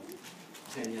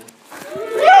Tanya.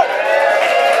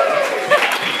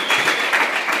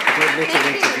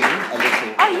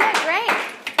 Oh, yeah, great.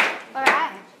 All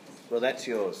right. Well, that's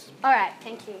yours. All right,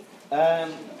 thank you. All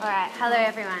right, hello,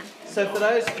 everyone. So for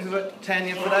those who are,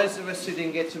 Tanya, for those of us who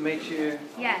didn't get to meet you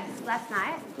Yes, last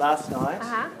night.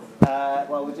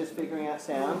 Well, we're just figuring out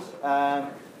sound.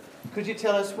 Could you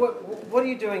tell us, what are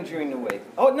you doing during the week?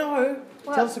 Oh, no.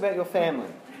 What? Tell us about your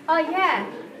family. Oh, yeah.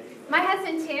 My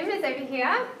husband Tim is over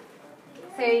here.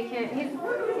 So you can, isn't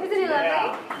he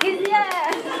lovely?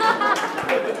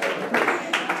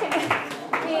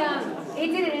 He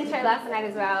did an intro last night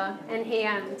as well, and he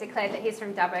declared that he's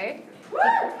from Dubbo.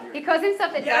 He calls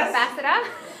himself the Dub Ambassador.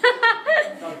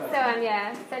 So,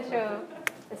 Central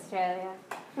Australia.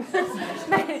 I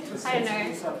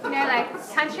don't know.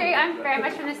 Country, I'm very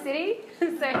much from the city.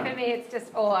 So for me, it's just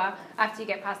awe after you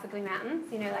get past the Blue Mountains.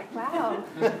 Wow.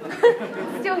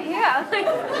 Still here.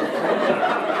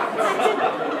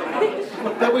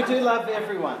 But we do love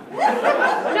everyone. No,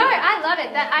 I love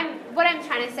it. What I'm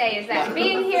trying to say is that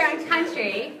being here in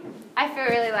country, I feel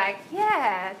really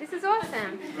this is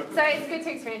awesome. So it's good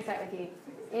to experience that with you.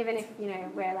 Even if,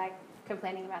 we're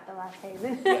complaining about the last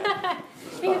season.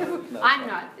 I'm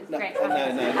not. It's great. No.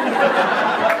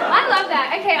 I love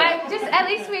that. Okay, at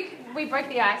least we broke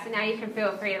the ice and now you can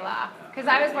feel free to laugh. Because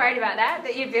I was worried about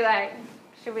that you'd be like,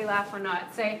 should we laugh or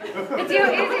not? So the deal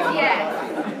is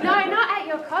yes. No, not at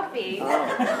your coffee.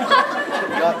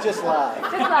 No, just laugh.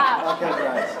 Just laugh. Okay,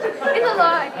 great. In the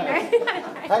Lord,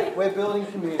 Hey, we're building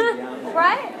community, aren't we?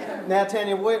 Right? Now,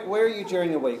 Tanya, where are you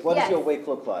during the week? What does your week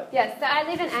look like? Yes, so I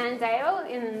live in Annandale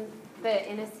in the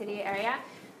inner city area.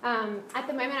 At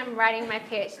the moment, I'm writing my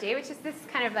PhD, which is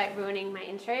kind of ruining my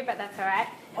intro, but that's all right.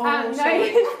 Oh,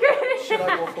 sorry. Should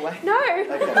I walk away? No. Okay.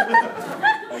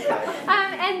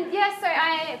 So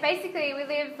we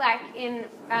live in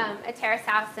a terrace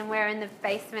house, and we're in the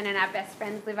basement, and our best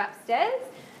friends live upstairs.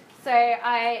 So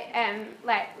I am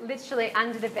literally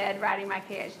under the bed writing my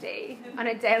PhD on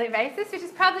a daily basis, which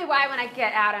is probably why when I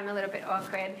get out I'm a little bit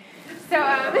awkward. So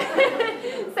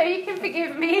so you can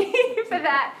forgive me for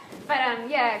that. But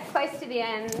close to the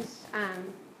end,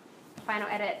 final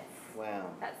edits. Wow.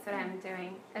 That's what I'm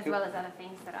doing, as well as other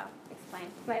things that I'll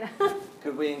explain later.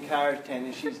 Could we encourage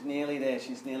Tanya? She's nearly there.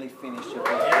 She's nearly finished her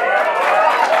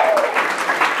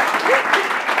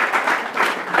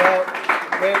Well,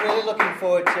 we're really looking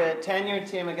forward to Tanya and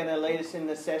Tim are going to lead us in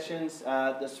the sessions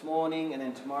this morning and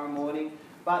then tomorrow morning.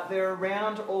 But they're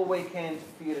around all weekend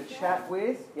for you to chat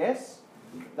with. Yes?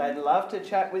 They'd love to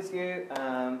chat with you.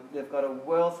 They've got a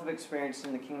wealth of experience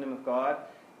in the kingdom of God.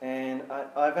 And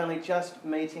I've only just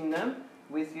meeting them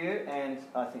with you, and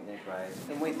I think they're great.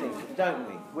 And we think, don't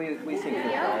we? We think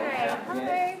they're great.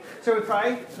 Yeah. So we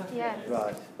pray? Yes.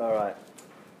 Right, all right.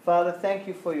 Father, thank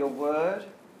you for your word.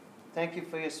 Thank you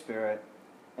for your spirit.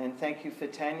 And thank you for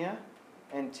Tanya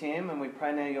and Tim. And we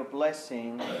pray now your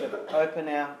blessing to open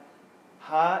our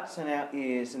hearts and our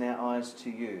ears and our eyes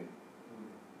to you.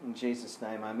 In Jesus'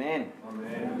 name, amen.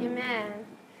 Amen. Amen.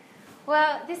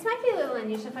 Well, this might be a little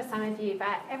unusual for some of you,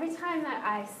 but every time that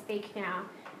I speak now,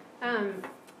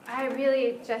 I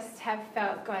really just have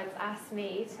felt God's asked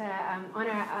me to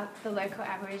honour the local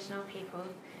Aboriginal people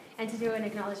and to do an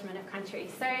acknowledgement of country.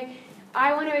 So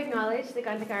I want to acknowledge the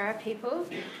Gundagara people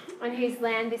on whose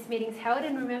land this meeting's held,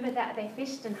 and remember that they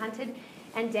fished and hunted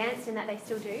and danced, and that they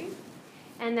still do,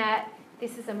 and that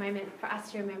this is a moment for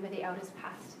us to remember the elders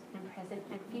past and present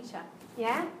and future.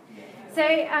 Yeah? So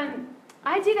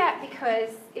I do that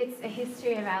because it's a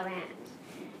history of our land.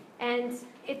 And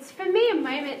it's, for me, a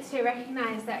moment to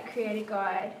recognise that Creator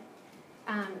God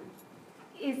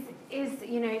is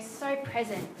so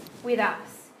present with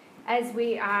us as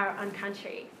we are on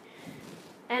country.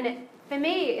 And for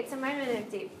me, it's a moment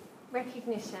of deep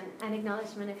recognition and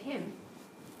acknowledgement of Him.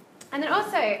 And then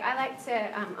also, I like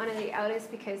to honour the elders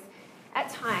because at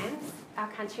times our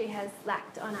country has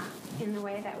lacked honour in the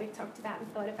way that we've talked about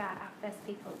and thought about our first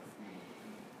peoples.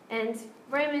 And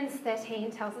Romans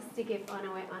 13 tells us to give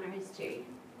honour where honour is due.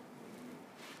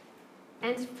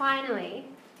 And finally,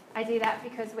 I do that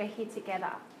because we're here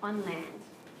together on land.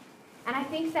 And I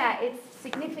think that it's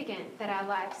significant that our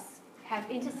lives have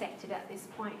intersected at this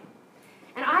point.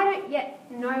 And I don't yet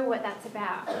know what that's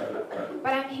about,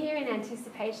 but I'm here in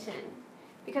anticipation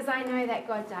because I know that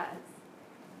God does.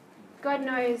 God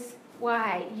knows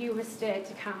why you were stirred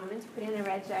to come and to put in a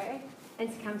rego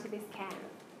and to come to this camp.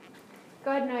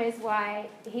 God knows why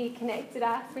He connected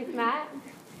us with Matt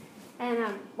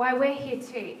and why we're here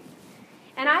too.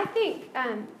 And I think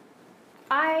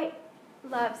I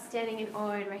love standing in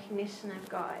awe and recognition of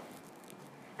God.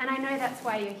 And I know that's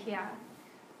why you're here,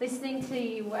 listening to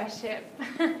you worship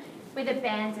with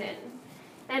abandon.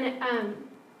 And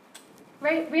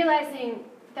realizing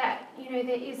that, there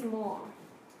is more.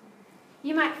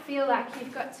 You might feel like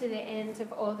you've got to the end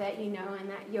of all that you know and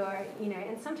that you're,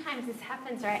 and sometimes this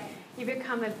happens, right? You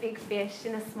become a big fish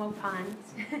in a small pond.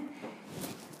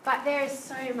 But there is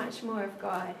so much more of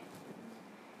God.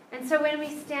 And so when we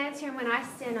stand here and when I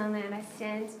stand on land, I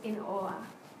stand in awe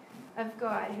of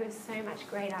God, who is so much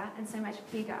greater and so much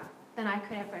bigger than I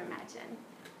could ever imagine.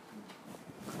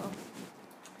 Cool.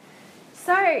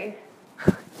 So,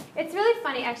 it's really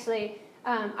funny actually.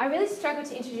 I really struggle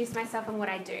to introduce myself and what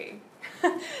I do.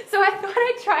 So I thought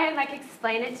I'd try and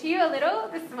explain it to you a little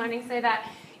this morning so that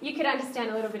you could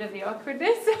understand a little bit of the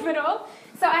awkwardness of it all.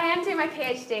 So I am doing my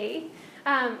PhD.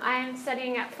 I am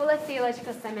studying at Fuller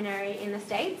Theological Seminary in the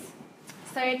States.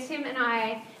 So Tim and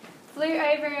I flew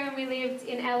over and we lived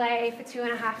in LA for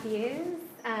 2.5 years.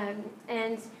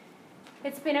 And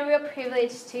it's been a real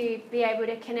privilege to be able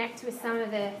to connect with some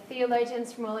of the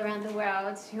theologians from all around the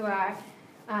world who are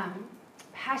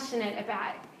passionate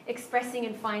about expressing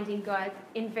and finding God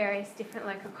in various different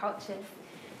local cultures.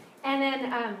 And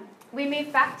then we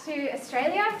moved back to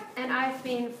Australia, and I've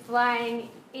been flying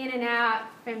in and out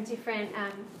from different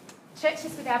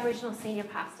churches with Aboriginal senior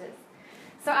pastors.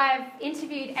 So I've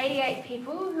interviewed 88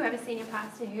 people who have a senior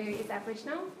pastor who is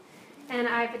Aboriginal, and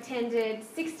I've attended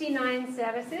 69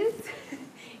 services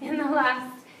in the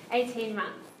last 18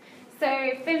 months.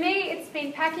 So for me, it's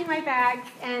been packing my bags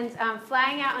and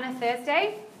flying out on a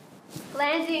Thursday,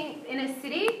 landing in a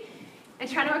city and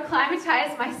trying to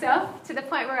acclimatise myself to the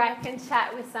point where I can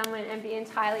chat with someone and be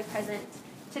entirely present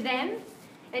to them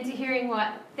and to hearing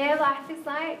what their life is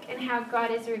like and how God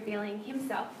is revealing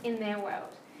himself in their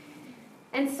world.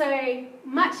 And so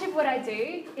much of what I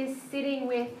do is sitting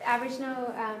with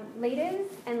Aboriginal leaders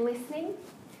and listening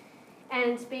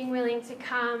and being willing to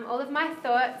calm all of my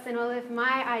thoughts and all of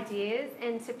my ideas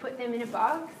and to put them in a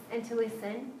box and to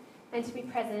listen and to be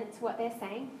present to what they're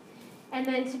saying. And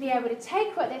then to be able to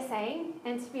take what they're saying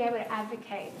and to be able to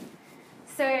advocate.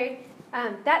 So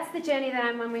that's the journey that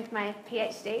I'm on with my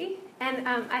PhD. And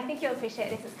I think you'll appreciate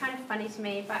this. It's kind of funny to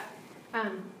me, but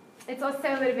it's also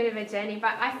a little bit of a journey.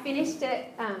 But I finished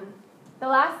it the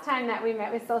last time that we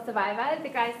met with Soul Survivor. The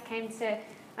guys came to,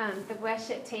 the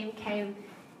worship team came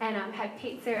and had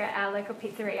pizza at our local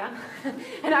pizzeria.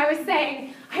 And I was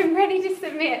saying, I'm ready to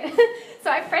submit. So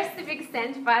I pressed the big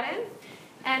send button.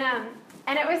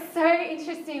 And it was so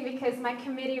interesting because my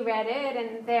committee read it,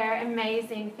 and they're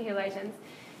amazing theologians.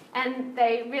 And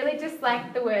they really just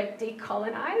like the word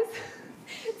decolonize.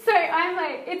 So I'm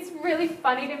like, it's really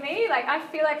funny to me. I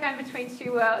feel like I'm between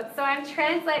two worlds. So I'm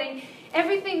translating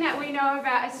everything that we know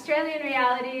about Australian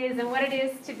realities and what it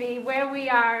is to be where we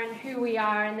are and who we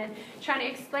are, and then trying to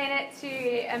explain it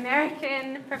to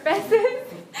American professors.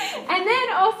 And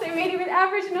then also meeting with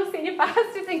Aboriginal senior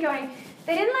pastors and going,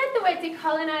 they didn't like the word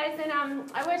decolonize, and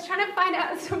I was trying to find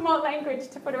out some more language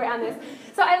to put around this.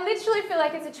 So I literally feel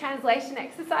like it's a translation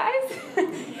exercise.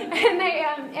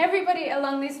 And everybody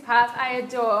along this path I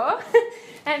adore,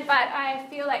 but I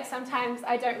feel like sometimes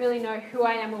I don't really know who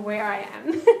I am or where I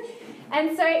am.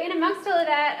 And so in amongst all of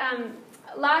that,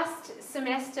 last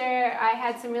semester I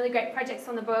had some really great projects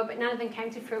on the board, but none of them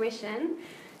came to fruition.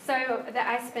 So that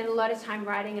I spent a lot of time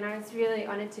writing, and I was really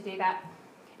honoured to do that.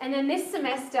 And then this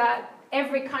semester,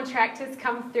 every contract has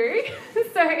come through.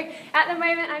 So at the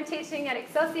moment, I'm teaching at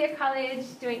Excelsior College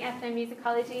doing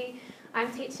ethnomusicology.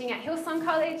 I'm teaching at Hillsong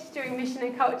College doing mission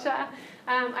and culture.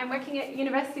 I'm working at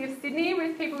University of Sydney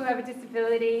with people who have a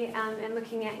disability and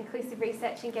looking at inclusive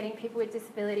research and getting people with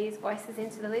disabilities' voices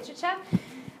into the literature.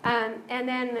 And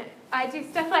then I do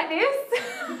stuff like this.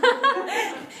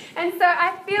 And so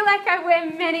I feel like I wear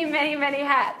many, many, many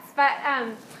hats. But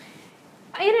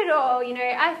in it all,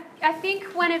 I think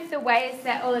one of the ways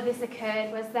that all of this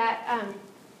occurred was that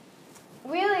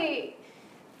really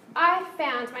I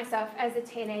found myself as a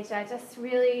teenager just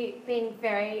really being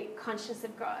very conscious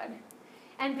of God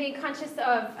and being conscious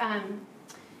of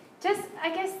just,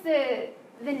 I guess,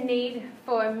 the need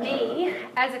for me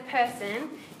as a person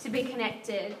to be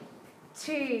connected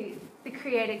to the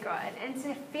Creator God and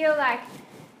to feel like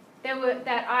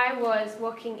that I was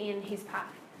walking in His path.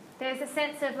 There's a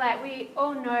sense of we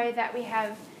all know that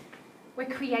we're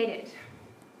created.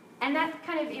 And that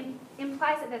kind of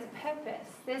implies that there's a purpose.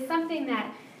 There's something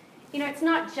that, it's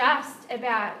not just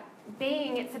about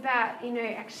being, it's about,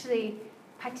 actually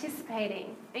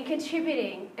participating and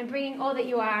contributing and bringing all that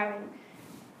you are and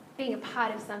being a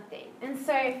part of something. And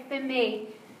so for me,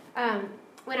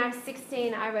 when I was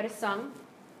 16, I wrote a song,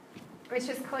 which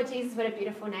was called Jesus, What a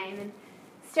Beautiful Name. And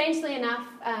strangely enough,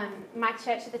 my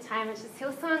church at the time, which was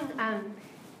Hillsong,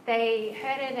 they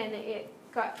heard it and it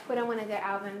got put on one of their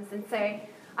albums. And so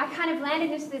I kind of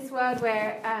landed into this world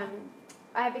where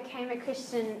I became a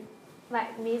Christian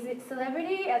music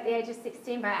celebrity at the age of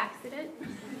 16 by accident.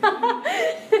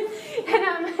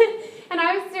 And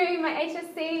I was doing my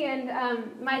HSC, and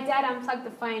my dad unplugged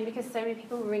the phone because so many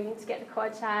people were ringing to get the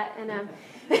chord chart. And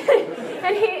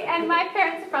and my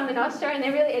parents are from the North Shore, and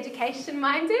they're really education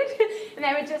minded. And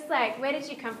they were just like, "Where did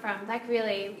you come from? Like,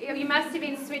 really? You must have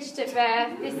been switched at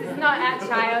birth. This is not our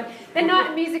child. They're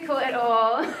not musical at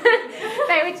all."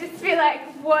 They would just be like,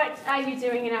 "What are you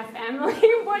doing in our family?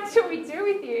 What should we do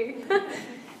with you?"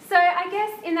 So I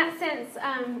guess in that sense,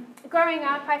 growing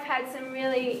up, I've had some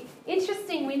really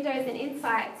interesting windows and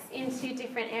insights into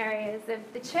different areas of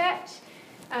the church,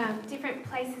 different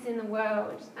places in the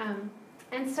world.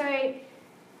 And so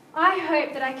I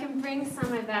hope that I can bring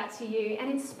some of that to you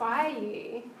and inspire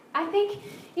you. I think,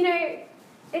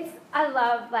 I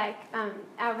love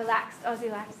our relaxed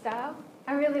Aussie lifestyle.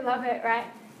 I really love it, right?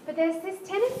 But there's this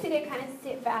tendency to kind of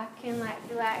sit back and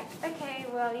be like, okay,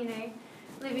 well,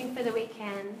 living for the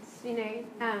weekend,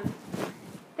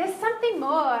 there's something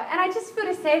more. And I just feel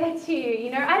to say that to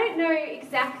you, I don't know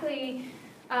exactly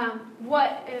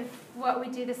what we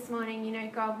do this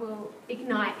morning, God will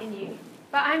ignite in you.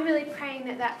 But I'm really praying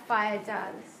that fire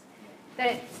does.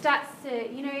 That it starts to,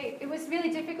 it was really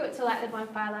difficult to light the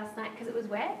bonfire last night because it was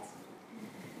wet.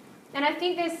 And I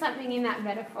think there's something in that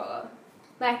metaphor.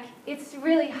 It's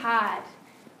really hard,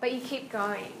 but you keep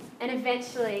going. And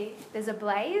eventually there's a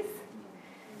blaze.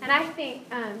 And I think,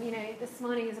 this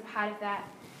morning is a part of that.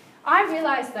 I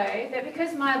realise, though, that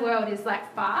because my world is,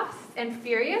 fast and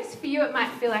furious, for you it might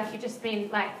feel like you've just been,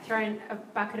 thrown a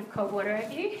bucket of cold water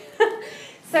at you.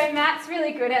 So Matt's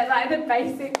really good at, the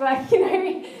basic,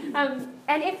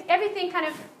 and if everything kind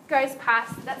of goes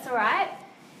past, that's all right.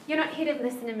 You're not here to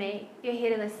listen to me. You're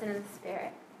here to listen to the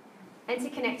Spirit and to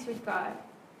connect with God.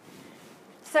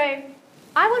 So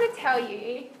I want to tell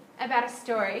you about a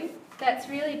story that's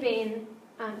really been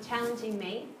challenging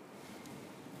me.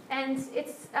 And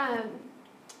it's a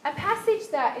passage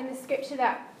that in the scripture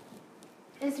that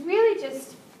has really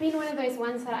just been one of those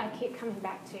ones that I keep coming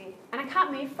back to. And I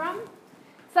can't move from.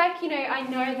 It's I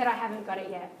know that I haven't got it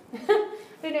yet. I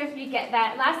don't know if you get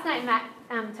that. Last night Matt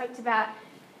talked about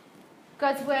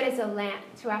God's word is a lamp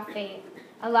to our feet,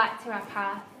 a light to our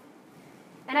path.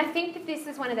 And I think that this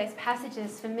is one of those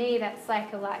passages for me that's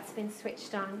like a light's been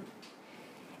switched on.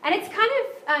 And it's kind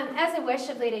of, as a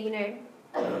worship leader,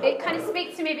 it kind of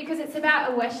speaks to me because it's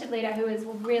about a worship leader who is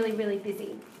really, really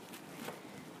busy.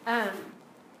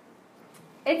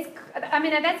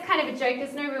 That's kind of a joke.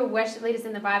 There's no real worship leaders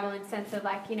in the Bible in the sense of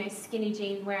skinny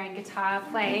jean wearing guitar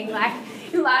playing,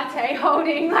 latte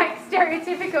holding,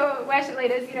 stereotypical worship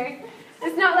leaders,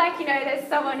 It's not there's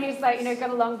someone who's got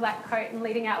a long black coat and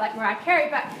leading out like Mariah Carey,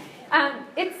 but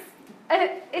it's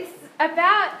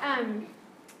about,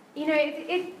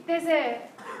 there's a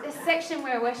section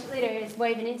where a worship leader is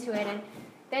woven into it, and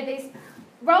there are these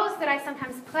roles that I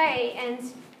sometimes play, and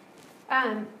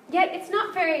yet it's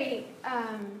not very,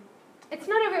 it's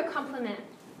not a real compliment,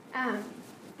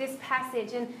 this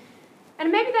passage, and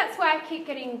maybe that's why I keep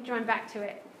getting drawn back to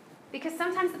it, because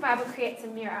sometimes the Bible creates a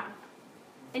mirror,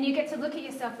 and you get to look at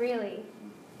yourself really,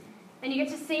 and you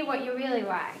get to see what you're really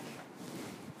like,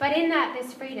 but in that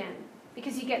there's freedom,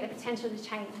 because you get the potential to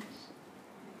change.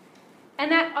 And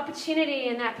that opportunity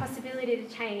and that possibility to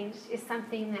change is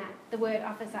something that the Word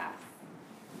offers us.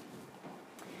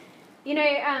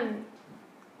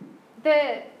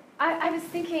 I was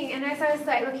thinking, and as I was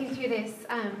looking through this,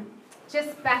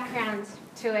 just background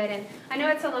to it, and I know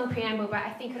it's a long preamble, but I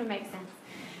think it'll make sense.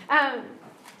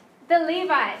 The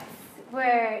Levites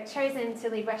were chosen to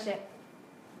lead worship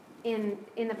in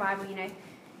the Bible,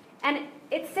 and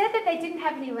it said that they didn't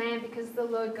have any land because the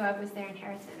Lord God was their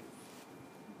inheritance.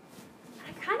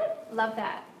 I kind of love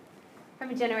that from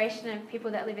a generation of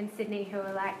people that live in Sydney who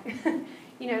are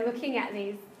looking at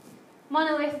these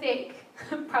monolithic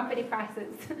property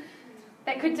prices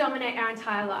that could dominate our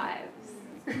entire lives.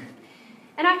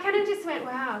 And I kind of just went,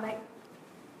 wow,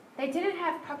 they didn't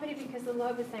have property because the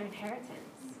Lord was their inheritance.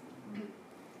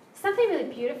 Something really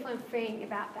beautiful and freeing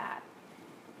about that.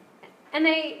 And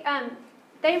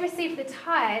they received the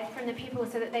tithe from the people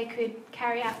so that they could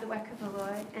carry out the work of the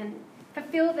Lord and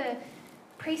fulfill the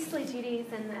priestly duties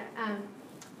and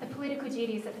the political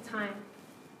duties at the time.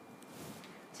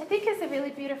 Which I think is a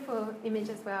really beautiful image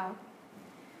as well.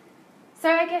 So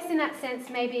I guess in that sense,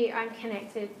 maybe I'm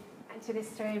connected to this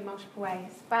story in multiple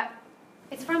ways. But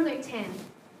it's from Luke 10.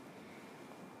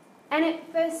 And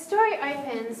the story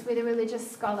opens with a religious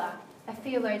scholar, a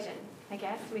theologian, I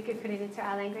guess we could put it into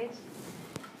our language.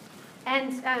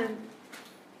 And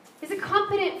he's a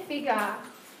competent figure,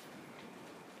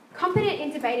 competent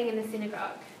in debating in the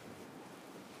synagogue.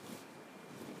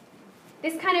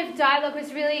 This kind of dialogue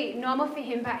was really normal for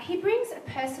him, but he brings a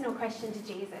personal question to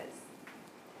Jesus.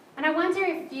 And I wonder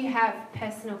if you have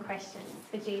personal questions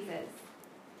for Jesus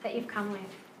that you've come with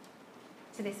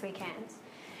to this weekend.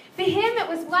 For him, it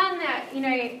was one that,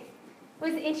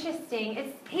 was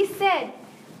interesting. He said,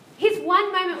 his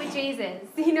one moment with Jesus,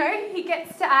 he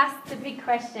gets to ask the big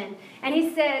question. And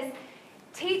he says,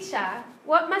 "Teacher,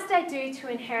 what must I do to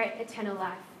inherit eternal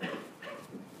life?"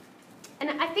 And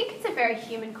I think it's a very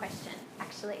human question,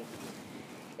 actually.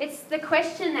 It's the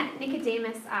question that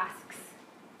Nicodemus asks.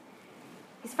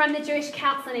 He's from the Jewish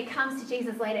council and he comes to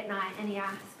Jesus late at night and he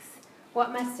asks,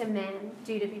 "What must a man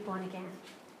do to be born again?"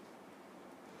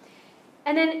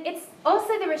 And then it's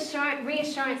also the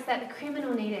reassurance that the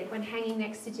criminal needed when hanging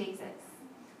next to Jesus.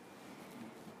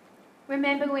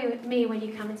 "Remember me when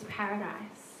you come into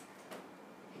paradise."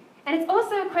 And it's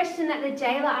also a question that the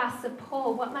jailer asks of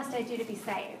Paul, "What must I do to be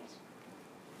saved?"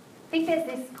 I think there's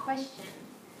this question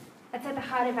that's at the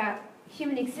heart of our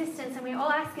human existence, and we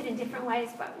all ask it in different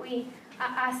ways, but we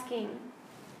are asking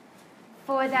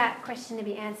for that question to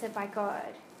be answered by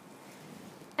God.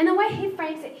 And the way he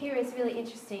frames it here is really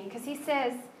interesting, because he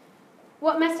says,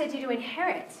 "What must I do to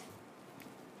inherit?"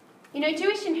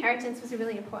 Jewish inheritance was a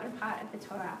really important part of the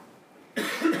Torah.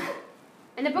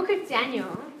 And the book of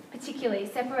Daniel, particularly,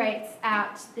 separates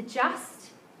out the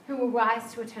just, who will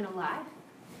rise to eternal life,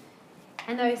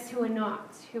 and those who are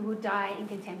not, who will die in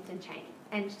contempt and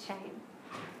shame.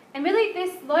 And really,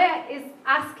 this lawyer is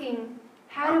asking,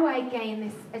 how do I gain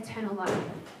this eternal life?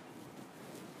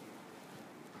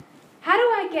 How do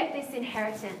I get this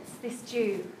inheritance, this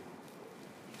due?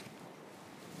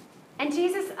 And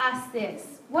Jesus asks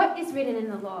this, "What is written in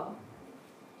the law?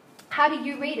 How do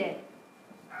you read it?"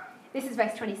 This is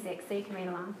verse 26, so you can read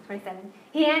along. 27.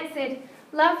 He answered,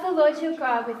 "Love the Lord your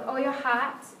God with all your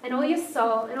heart and all your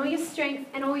soul and all your strength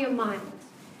and all your mind,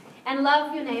 and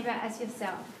love your neighbour as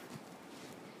yourself."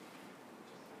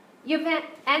 "You've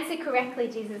answered correctly,"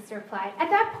 Jesus replied. At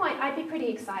that point, I'd be pretty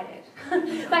excited.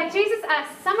 Jesus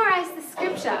asked, "Summarize the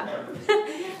scripture."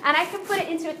 And I could put it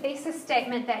into a thesis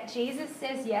statement that Jesus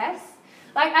says yes.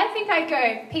 I think I'd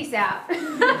go, "Peace out."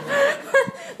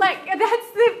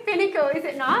 That's the pinnacle, is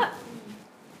it not?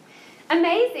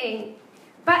 Amazing.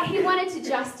 But he wanted to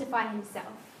justify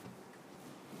himself.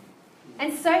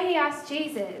 And so he asked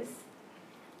Jesus,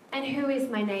 "And who is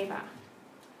my neighbour?"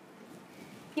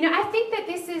 I think that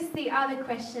this is the other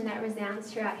question that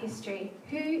resounds throughout history.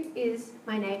 Who is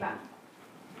my neighbour?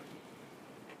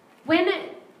 When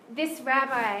this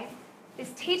rabbi,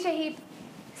 this teacher, he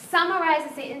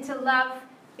summarizes it into love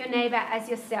your neighbour as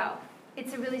yourself,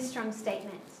 it's a really strong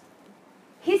statement.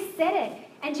 He said it,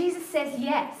 and Jesus says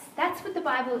yes. That's what the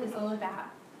Bible is all about.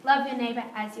 Love your neighbour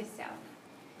as yourself.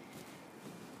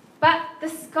 But the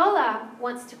scholar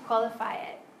wants to qualify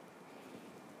it.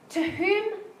 To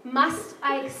whom must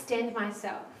I extend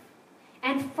myself?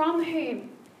 And from whom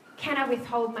can I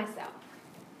withhold myself?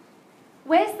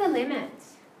 Where's the limit?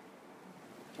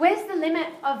 Where's the limit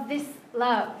of this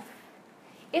love?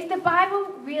 If the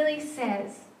Bible really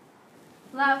says,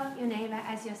 love your neighbour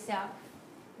as yourself,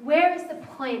 where is the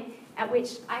point at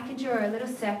which I can draw a little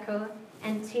circle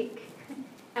and tick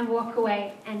and walk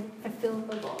away and fulfill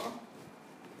the law?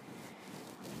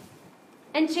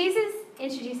 And Jesus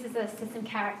introduces us to some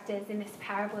characters in this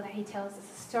parable that he tells us,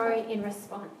 a story in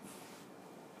response.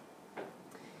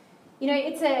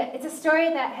 It's a story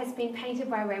that has been painted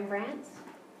by Rembrandt.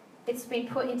 It's been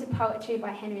put into poetry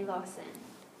by Henry Lawson.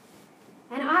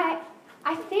 And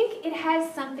I think it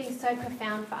has something so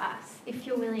profound for us, if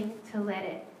you're willing to let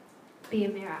it be a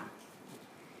mirror.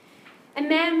 A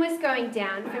man was going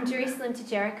down from Jerusalem to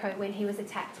Jericho when he was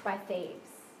attacked by thieves.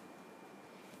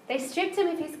 They stripped him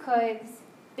of his clothes,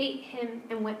 beat him,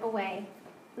 and went away,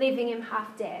 leaving him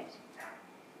half dead.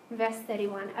 Verse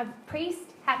 31, a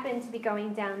priest happened to be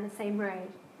going down the same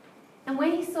road, and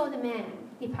when he saw the man,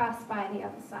 he passed by the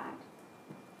other side.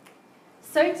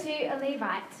 So too a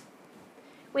Levite.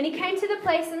 When he came to the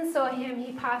place and saw him,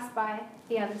 he passed by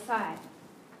the other side.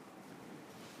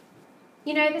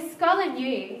 The scholar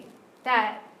knew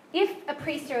that if a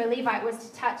priest or a Levite was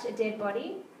to touch a dead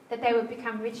body, that they would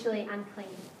become ritually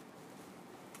unclean.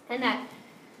 And that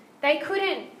they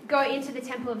couldn't go into the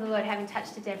temple of the Lord having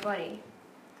touched a dead body.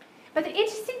 But the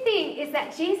interesting thing is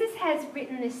that Jesus has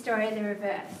written this story in the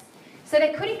reverse. So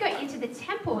they couldn't go into the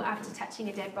temple after touching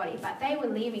a dead body, but they were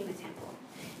leaving the temple.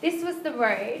 This was the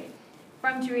road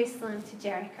from Jerusalem to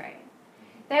Jericho.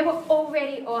 They were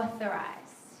already authorized.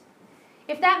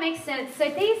 if that makes sense. So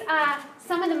these are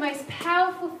some of the most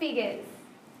powerful figures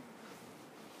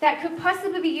that could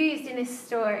possibly be used in this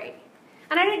story.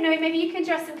 And I don't know, maybe you can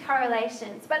draw some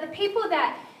correlations, but the people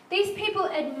that these people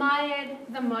admired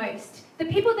the most, the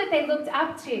people that they looked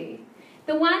up to,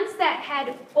 the ones that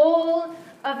had all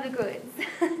of the goods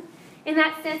in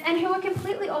that sense, and who were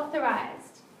completely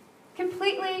authorized,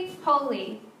 completely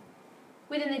holy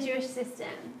within the Jewish system,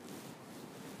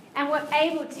 and were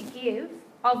able to give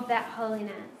of that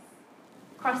holiness,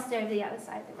 crossed over the other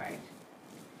side of the road.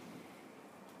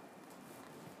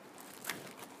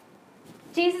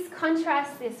 Jesus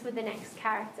contrasts this with the next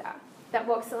character that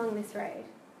walks along this road.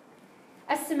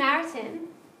 A Samaritan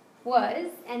was,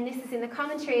 and this is in the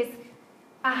commentaries,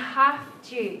 a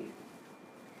half-Jew,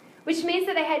 which means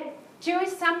that they had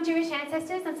some Jewish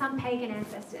ancestors and some pagan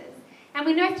ancestors. And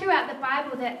we know throughout the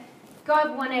Bible that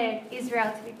God wanted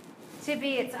Israel to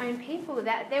be its own people,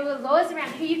 that there were laws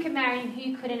around who you could marry and who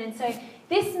you couldn't. And so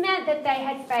this meant that they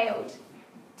had failed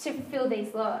to fulfill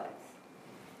these laws.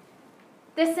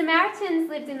 The Samaritans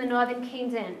lived in the northern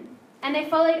kingdom, and they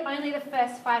followed only the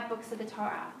first 5 books of the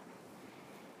Torah.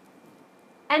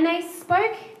 And they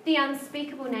spoke the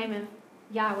unspeakable name of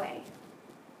Yahweh.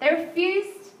 They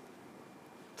refused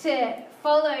to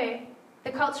follow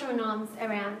the cultural norms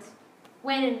around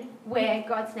when and where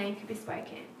God's name could be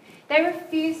spoken. They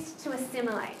refused to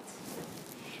assimilate.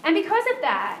 And because of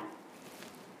that,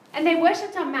 and they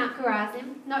worshipped on Mount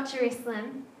Gerizim, not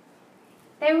Jerusalem,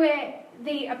 they were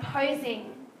the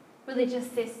opposing religious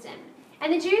system.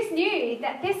 And the Jews knew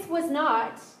that this was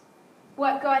not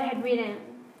what God had written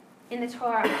in the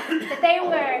Torah, that they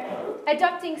were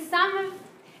adopting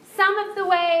some of the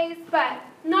ways, but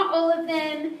not all of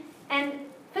them. And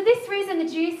for this reason,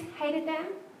 the Jews hated them,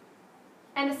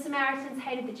 and the Samaritans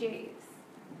hated the Jews.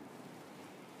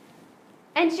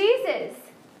 And Jesus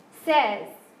says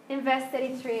in verse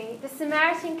 33, the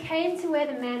Samaritan came to where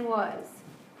the man was.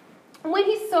 And when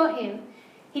he saw him,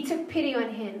 he took pity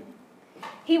on him.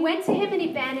 He went to him and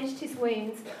he bandaged his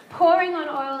wounds, pouring on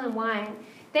oil and wine.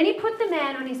 Then he put the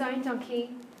man on his own donkey,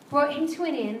 brought him to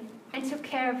an inn, and took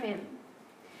care of him.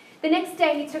 The next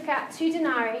day he took out 2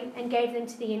 denarii and gave them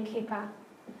to the innkeeper.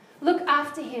 Look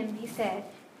after him, he said,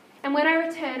 and when I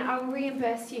return, I will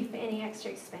reimburse you for any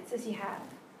extra expenses you have.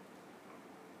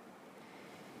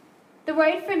 The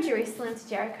road from Jerusalem to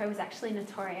Jericho was actually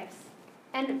notorious,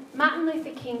 and Martin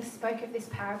Luther King spoke of this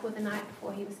parable the night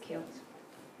before he was killed.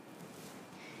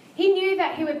 He knew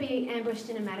that he would be ambushed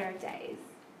in a matter of days,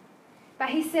 but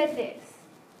he said this,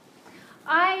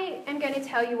 I am going to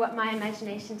tell you what my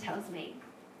imagination tells me.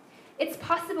 It's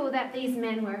possible that these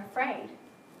men were afraid.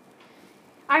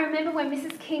 I remember when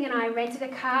Mrs. King and I rented a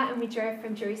car and we drove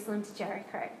from Jerusalem to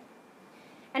Jericho.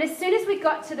 And as soon as we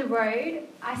got to the road,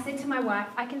 I said to my wife,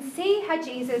 I can see how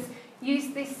Jesus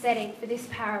used this setting for this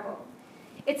parable.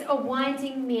 It's a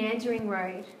winding, meandering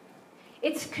road.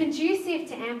 It's conducive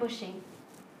to ambushing.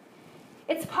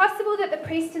 It's possible that the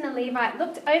priest and the Levite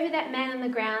looked over that man on the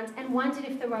ground and wondered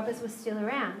if the robbers were still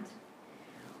around.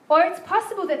 Or it's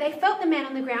possible that they felt the man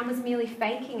on the ground was merely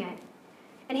faking it,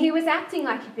 and he was acting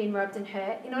like he'd been robbed and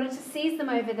hurt in order to seize them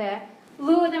over there,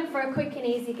 lure them for a quick and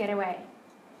easy getaway.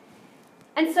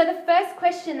 And so the first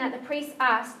question that the priest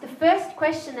asked, the first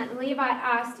question that the Levite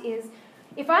asked is,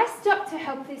 if I stop to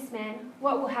help this man,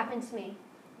 what will happen to me?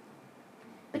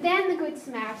 But then the Good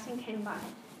Samaritan came by,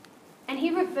 and he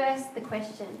reversed the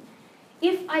question.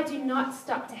 If I do not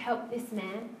stop to help this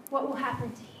man, what will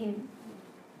happen to him?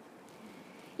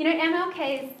 You know,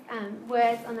 MLK's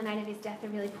words on the night of his death are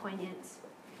really poignant.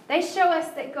 They show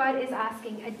us that God is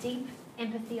asking a deep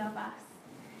empathy of us.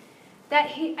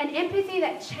 An empathy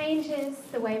that changes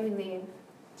the way we live,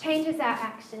 changes our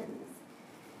actions.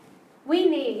 We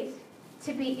need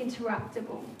to be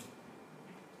interruptible.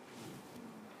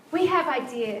 We have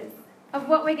ideas of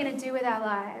what we're going to do with our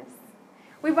lives.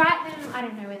 We write them, I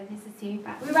don't know whether this is you,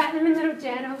 but we write them in little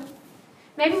journals.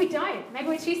 Maybe we don't. Maybe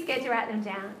we're too scared to write them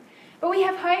down. But we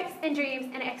have hopes and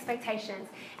dreams and expectations.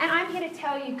 And I'm here to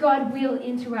tell you, God will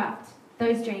interrupt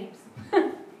those dreams.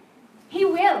 He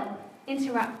will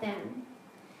interrupt them.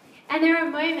 And there are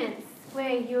moments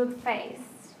where you're faced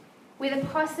with a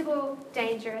possible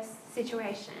dangerous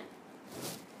situation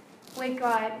where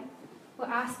God will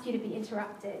ask you to be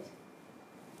interrupted.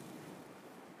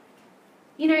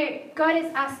 You know, God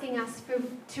is asking us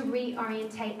to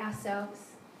reorientate ourselves.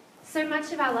 So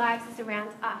much of our lives is around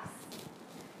us.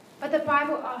 But the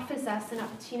Bible offers us an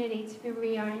opportunity to be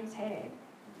reorientated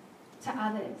to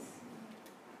others.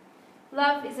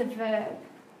 Love is a verb.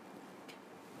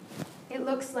 It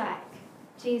looks like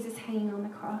Jesus hanging on the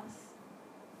cross,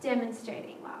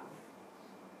 demonstrating love.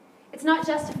 It's not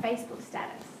just a Facebook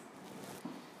status.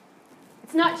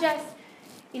 It's not just,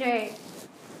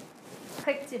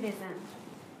 clicktivism.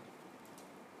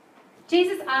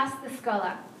 Jesus asked the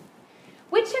scholar,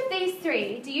 "Which of these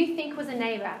three do you think was a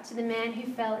neighbour to the man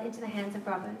who fell into the hands of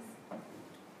robbers?"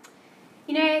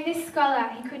 This scholar,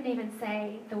 he couldn't even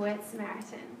say the word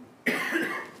Samaritan.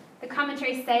 The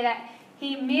commentaries say that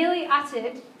he merely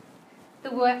uttered the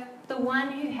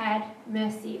one who had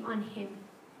mercy on him.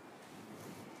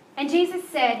 And Jesus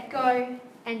said, "Go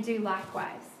and do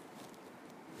likewise."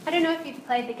 I don't know if you've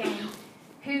played the game,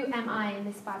 Who Am I in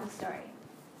this Bible story?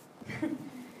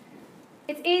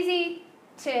 It's easy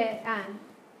to,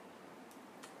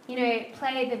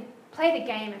 play the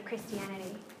game of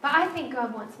Christianity. But I think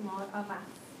God wants more of us.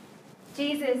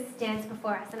 Jesus stands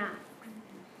before us and asks,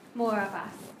 more of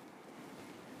us.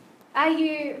 Are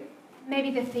you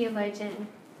maybe the theologian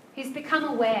who's become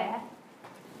aware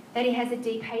that he has a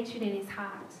deep hatred in his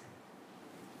heart?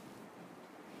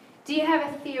 Do you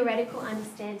have a theoretical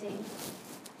understanding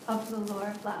of the law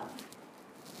of love?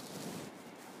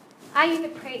 Are you the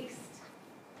priest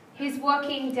who's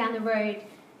walking down the road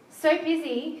so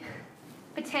busy,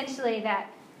 potentially, that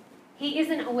he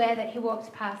isn't aware that he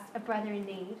walked past a brother in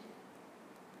need,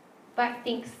 but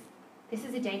thinks this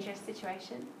is a dangerous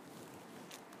situation?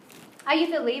 Are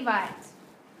you the Levite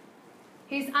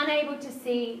who's unable to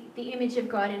see the image of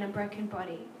God in a broken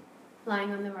body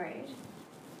lying on the road?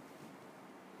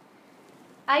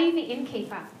 Are you the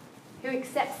innkeeper who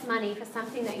accepts money for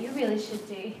something that you really should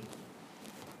do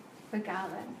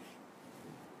regardless?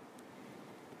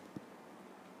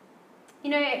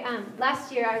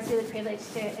 Last year I was really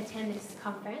privileged to attend this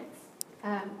conference.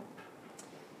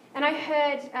 And I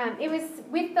heard, it was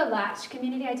with the Larch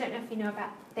community. I don't know if you know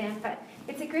about them, but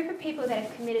it's a group of people that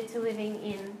have committed to living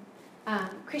in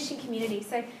Christian community.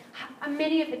 So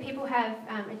many of the people have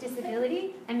a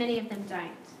disability and many of them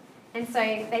don't. And so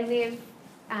they live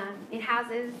in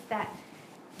houses that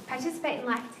participate in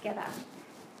life together.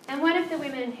 And one of the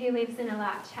women who lives in a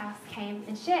Larch house came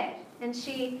and shared. And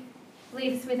she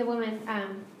lives with a woman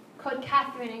called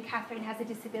Catherine, and Catherine has a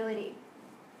disability.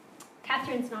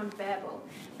 Catherine's non-verbal,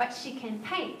 but she can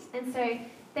paint. And so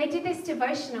they did this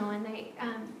devotional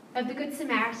of the Good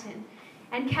Samaritan,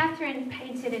 and Catherine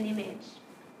painted an image.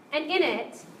 And in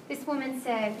it, this woman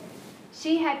said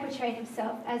she had portrayed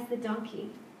herself as the donkey.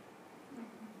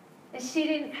 That she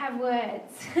didn't have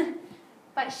words,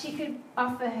 but she could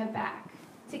offer her back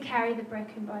to carry the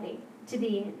broken body to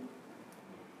the inn.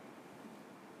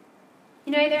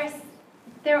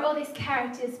 There are all these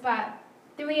characters, but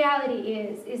the reality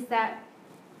is that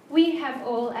we have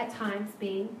all at times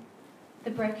been the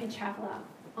broken traveller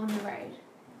on the road.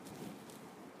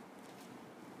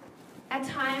 At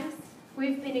times,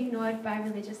 we've been ignored by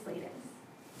religious leaders.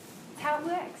 It's how it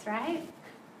works, right?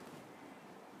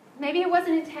 Maybe it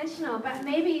wasn't intentional, but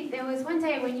maybe there was one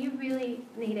day when you really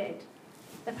needed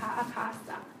a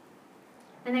pastor,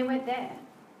 and they weren't there.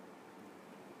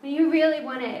 When you really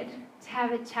wanted to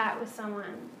have a chat with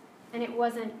someone, and it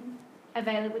wasn't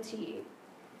available to you.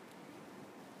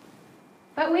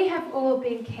 But we have all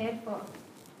been cared for.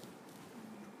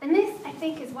 And this, I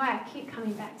think, is why I keep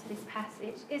coming back to this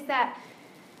passage, is that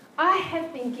I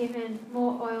have been given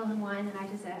more oil and wine than I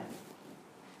deserve.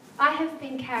 I have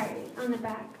been carried on the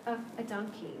back of a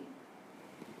donkey,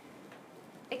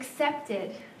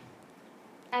 accepted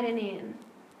at an inn,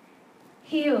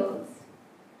 healed,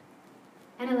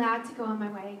 and allowed to go on my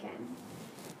way again.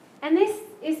 And this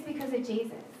is because of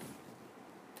Jesus.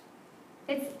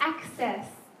 It's access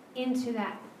into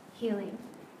that healing.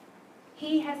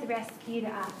 He has rescued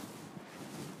us.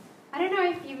 I don't know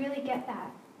if you really get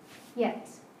that yet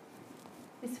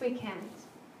this weekend,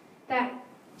 that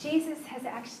Jesus has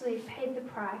actually paid the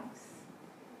price,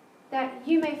 that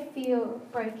you may feel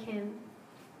broken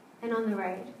and on the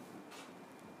road,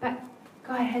 but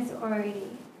God has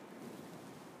already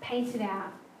painted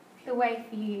out the way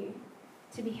for you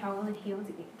to be whole and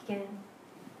healed again.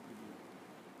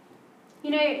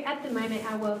 At the moment,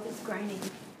 our world is groaning.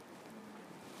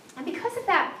 And because of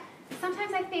that,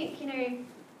 sometimes I think,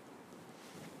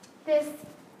 there's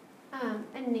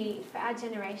a need for our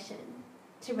generation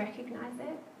to recognise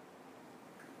it,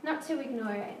 not to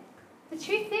ignore it. The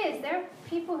truth is, there are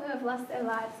people who have lost their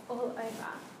lives all over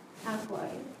our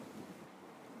globe.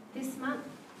 This month,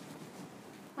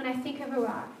 when I think of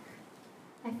Iraq,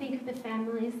 I think of the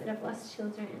families that have lost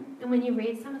children. And when you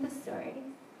read some of the stories,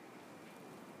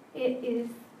 it is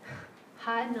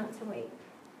hard not to weep.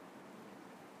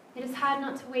 It is hard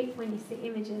not to weep when you see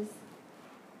images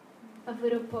of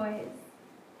little boys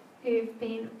who've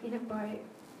been in a boat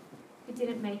who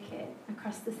didn't make it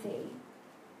across the sea.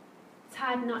 It's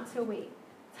hard not to weep.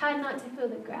 It's hard not to feel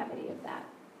the gravity of that.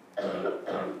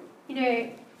 You know,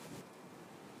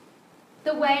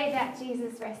 the way that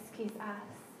Jesus rescues us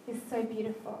is so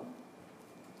beautiful.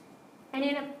 And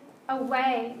in a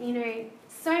way, you know,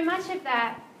 so much of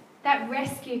that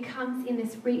rescue comes in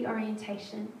this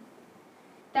reorientation,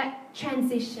 that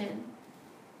transition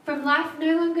from life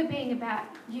no longer being about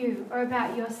you or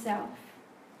about yourself,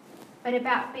 but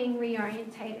about being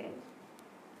reorientated,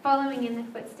 following in the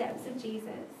footsteps of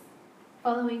Jesus,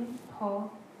 following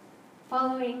Paul,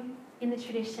 following in the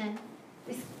tradition,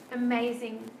 this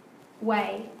amazing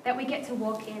way that we get to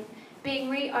walk in, being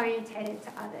reorientated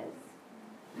to others.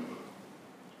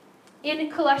 In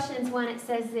Colossians 1 it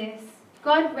says this: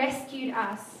 God rescued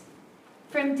us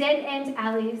from dead-end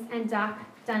alleys and dark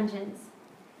dungeons.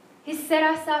 He set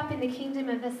us up in the kingdom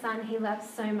of the Son he loves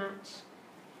so much.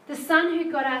 The Son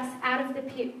who got us out of the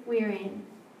pit we're in,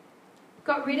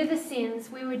 got rid of the sins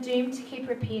we were doomed to keep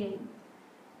repeating.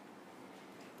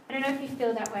 I don't know if you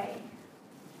feel that way,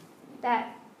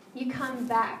 that you come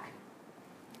back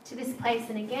to this place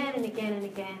and again and again and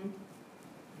again.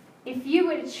 If you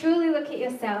were to truly look at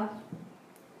yourself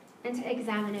and to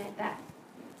examine it, that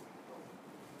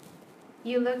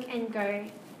you look and go,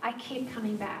 I keep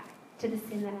coming back to the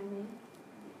sin that I'm in.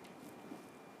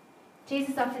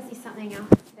 Jesus offers you something else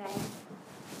today.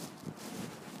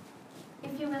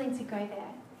 If you're willing to go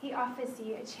there, he offers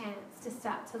you a chance to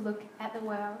start to look at the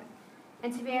world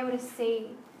and to be able to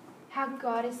see how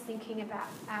God is thinking about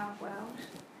our world.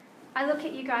 I look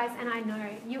at you guys and I know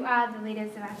you are the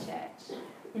leaders of our church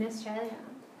in Australia.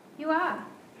 You are.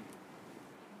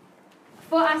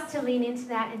 For us to lean into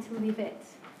that and to live it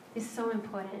is so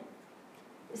important.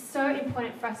 It's so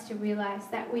important for us to realise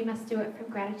that we must do it from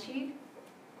gratitude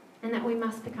and that we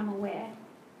must become aware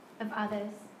of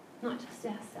others, not just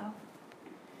ourselves.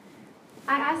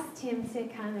 I asked Tim to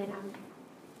come and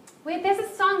there's a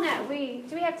song that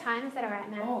do we have time? Is that all right,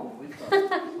 Matt? Oh, we've got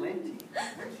plenty.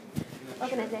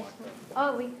 Organisation.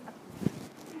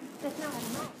 There's no other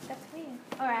mic. That's weird.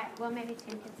 All right, well, maybe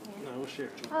Tim can sing it. No, we'll share.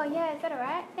 Oh, yeah, is that all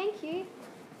right? Thank you.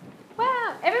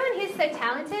 Wow, everyone here's so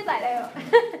talented. Like they all...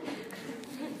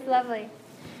 It's lovely.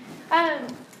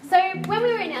 So when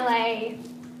we were in LA,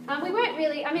 we weren't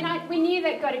really, we knew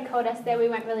that God had called us there. We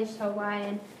weren't really sure why.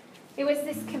 And it was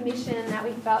this commission that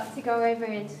we felt to go over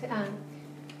and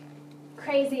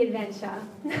crazy adventure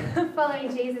following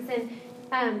Jesus.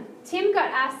 And Tim got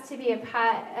asked to be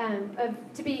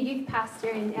to be a youth pastor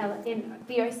in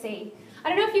the OC. I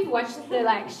don't know if you've watched the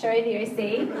show The OC.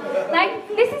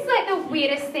 This is the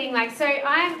weirdest thing. So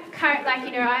I'm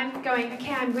I'm going,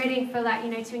 okay, I'm ready for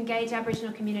to engage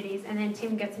Aboriginal communities, and then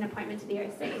Tim gets an appointment to the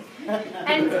OC.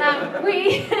 And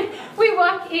we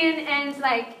walk in and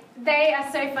they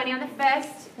are so funny. On the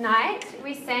first night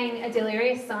we sang a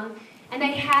Delirious song, and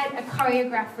they had a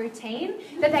choreographed routine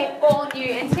that they all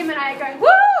knew. And Tim and I are going, woo,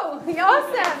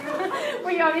 awesome.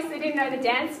 We obviously didn't know the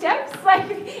dance steps.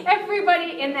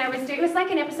 Everybody in there was doing, it was like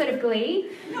an episode of Glee.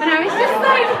 And I was just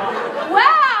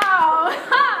wow,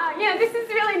 yeah, this is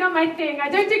really not my thing. I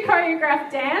don't do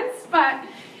choreographed dance, but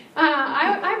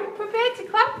I'm prepared to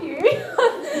clap you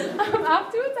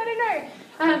afterwards, I don't know.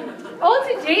 All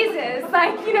to Jesus,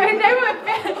 they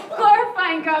were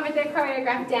glorifying God with their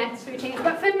choreographed dance routines.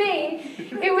 But for me,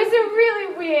 it was a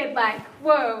really weird,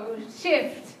 whoa,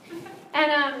 shift.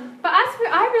 And for us,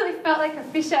 I really felt like a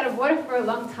fish out of water for a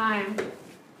long time.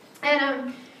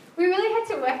 And we really had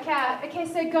to work out, okay,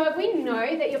 so God, we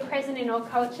know that you're present in all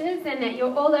cultures and that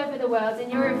you're all over the world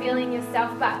and you're revealing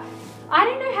yourself, but I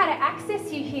don't know how to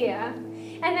access you here.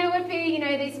 And there would be,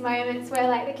 these moments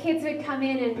where, the kids would come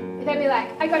in and they'd be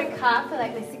like, I got a car for, the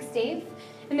 16th.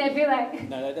 And they'd be like...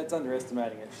 No, that's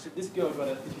underestimating it. This girl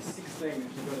she's 16 and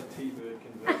she got a T-Bird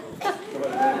convertible.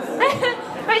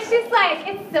 But she's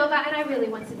it's silver and I really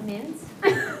wanted mint.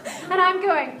 And I'm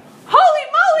going, holy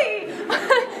moly!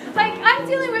 I'm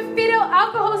dealing with fetal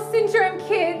alcohol syndrome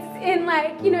kids in,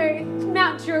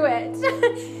 Mount Druitt.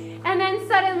 And then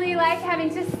suddenly, having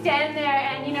to stand there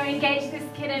and, engage this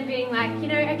kid and being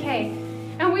okay.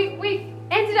 And we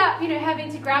ended up,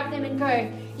 having to grab them and go,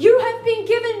 you have been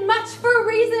given much for a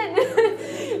reason.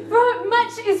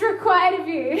 Much is required of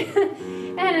you.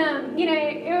 And,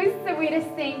 it was the weirdest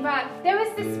thing. But there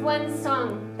was this one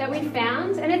song that we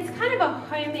found, and it's kind of a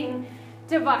homing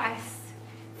device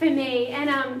for me. And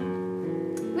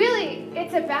really,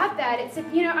 it's about that. It's,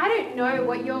 I don't know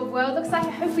what your world looks like. I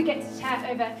hope we get to chat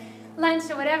over lunch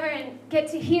or whatever and get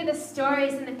to hear the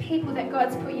stories and the people that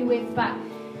God's put you with, but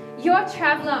your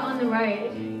traveller on the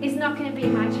road is not going to be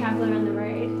my traveller on the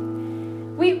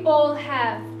road. We all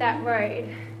have that road,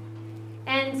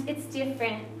 and it's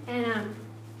different. And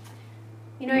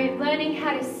You know, learning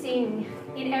how to sing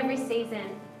in every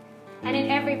season and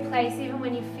in every place, even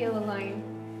when you feel alone,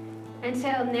 and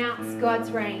to announce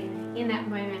God's reign in that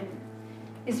moment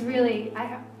is really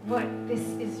this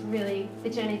is really the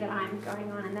journey that I'm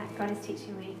going on and that God is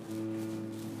teaching me.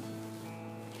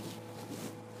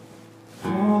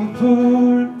 All the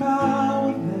poor and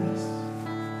powerless,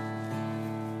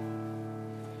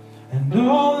 and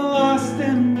all the lost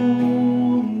and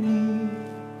lonely,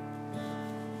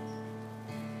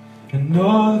 and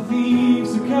all the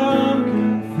thieves who come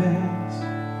confess,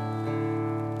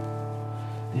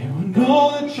 they will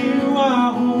know that you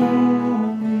are holy.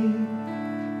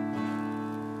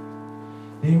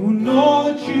 They will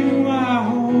know that you are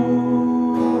holy.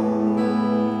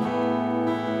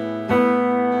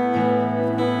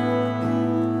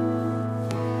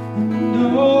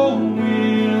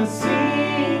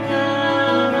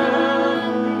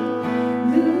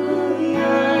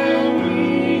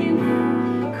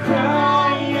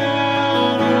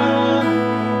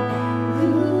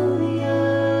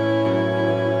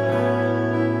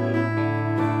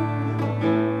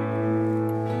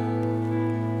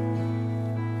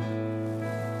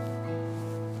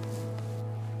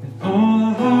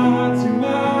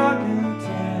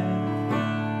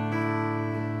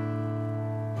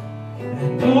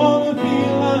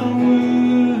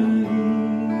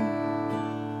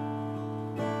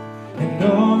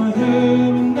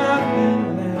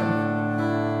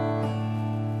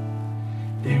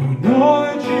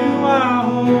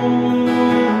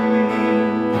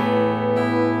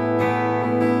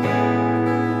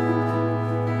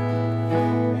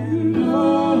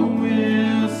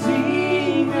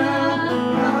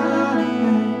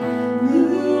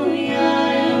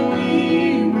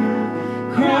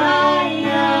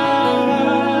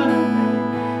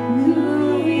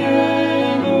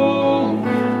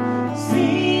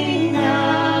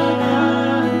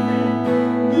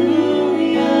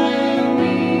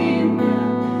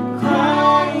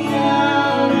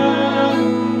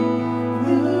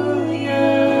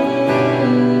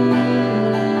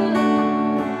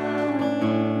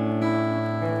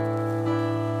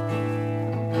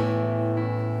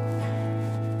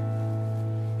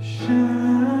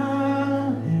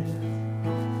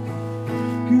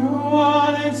 Go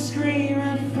on and scream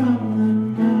it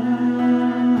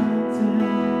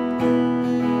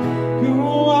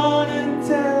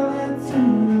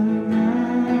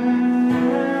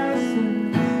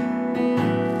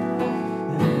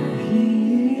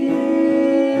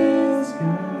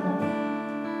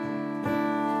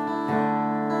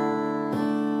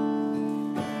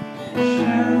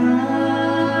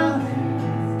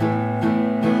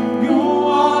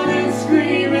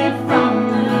from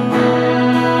the mountain.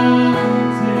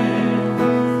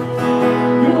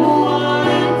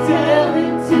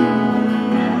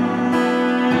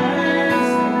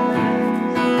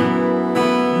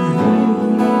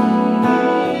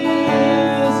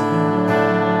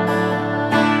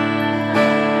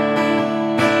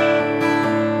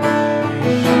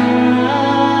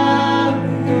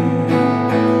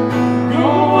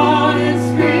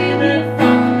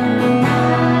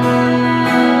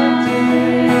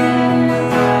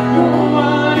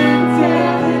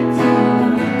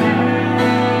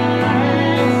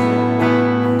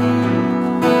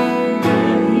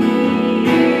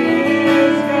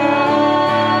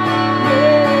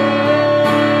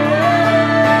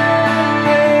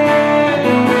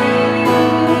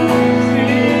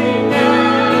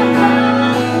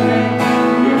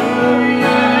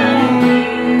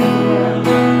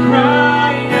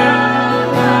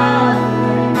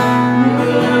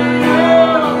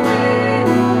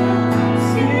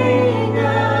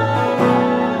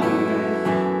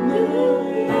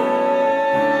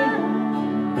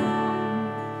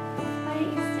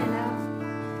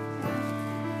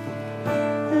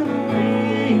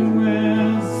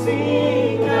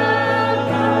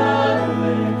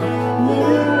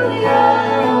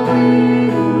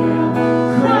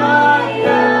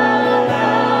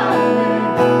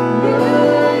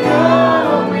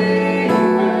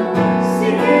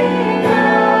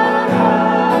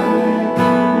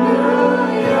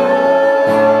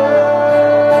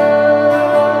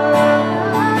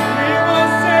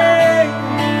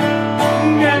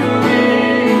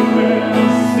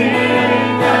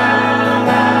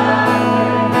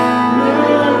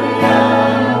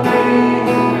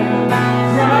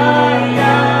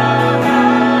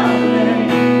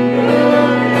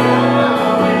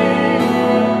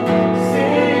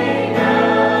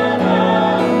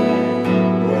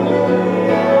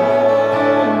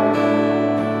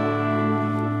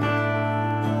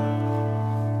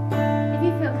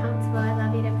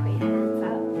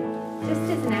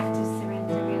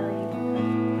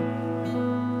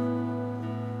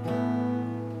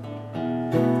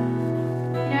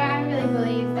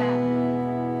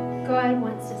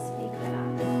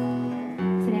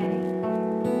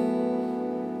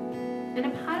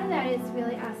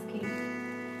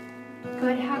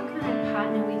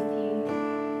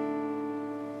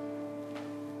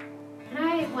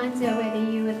 wonder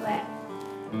whether you would let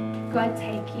God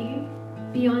take you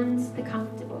beyond the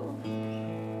comfortable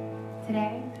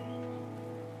today.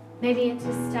 Maybe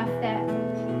into stuff that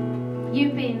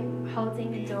you've been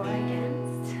holding the door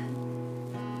against.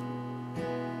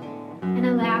 And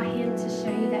allow Him to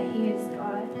show you that He is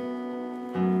God.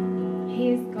 He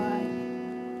is God.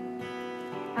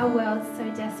 Our world so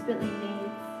desperately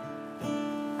needs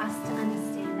us to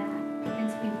understand that and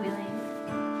to be willing.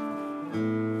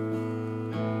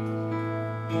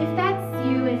 If that's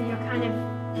you and you're kind of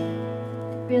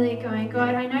really going,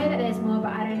 God, I know that there's more,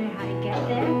 but I don't know how to get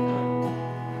there.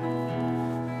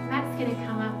 Matt's going to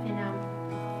come up and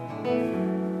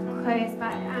close,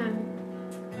 but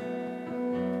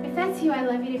if that's you, I'd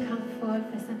love you to come forward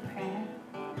for some prayer.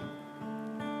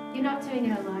 You're not doing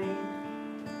it alone.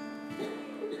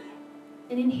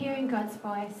 And in hearing God's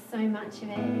voice, so much of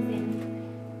it is in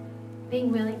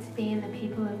being willing to be in the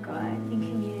people of God, in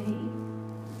community,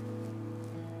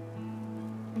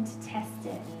 and to test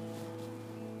it.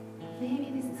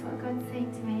 Maybe this is what God's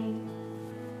saying to me.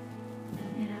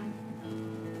 And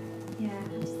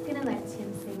I'm just going to let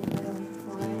Tim sing a little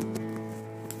more.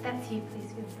 If that's you,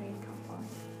 please feel free to come forward.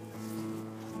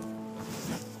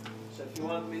 So if you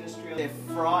want ministry, they're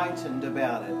frightened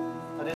about it.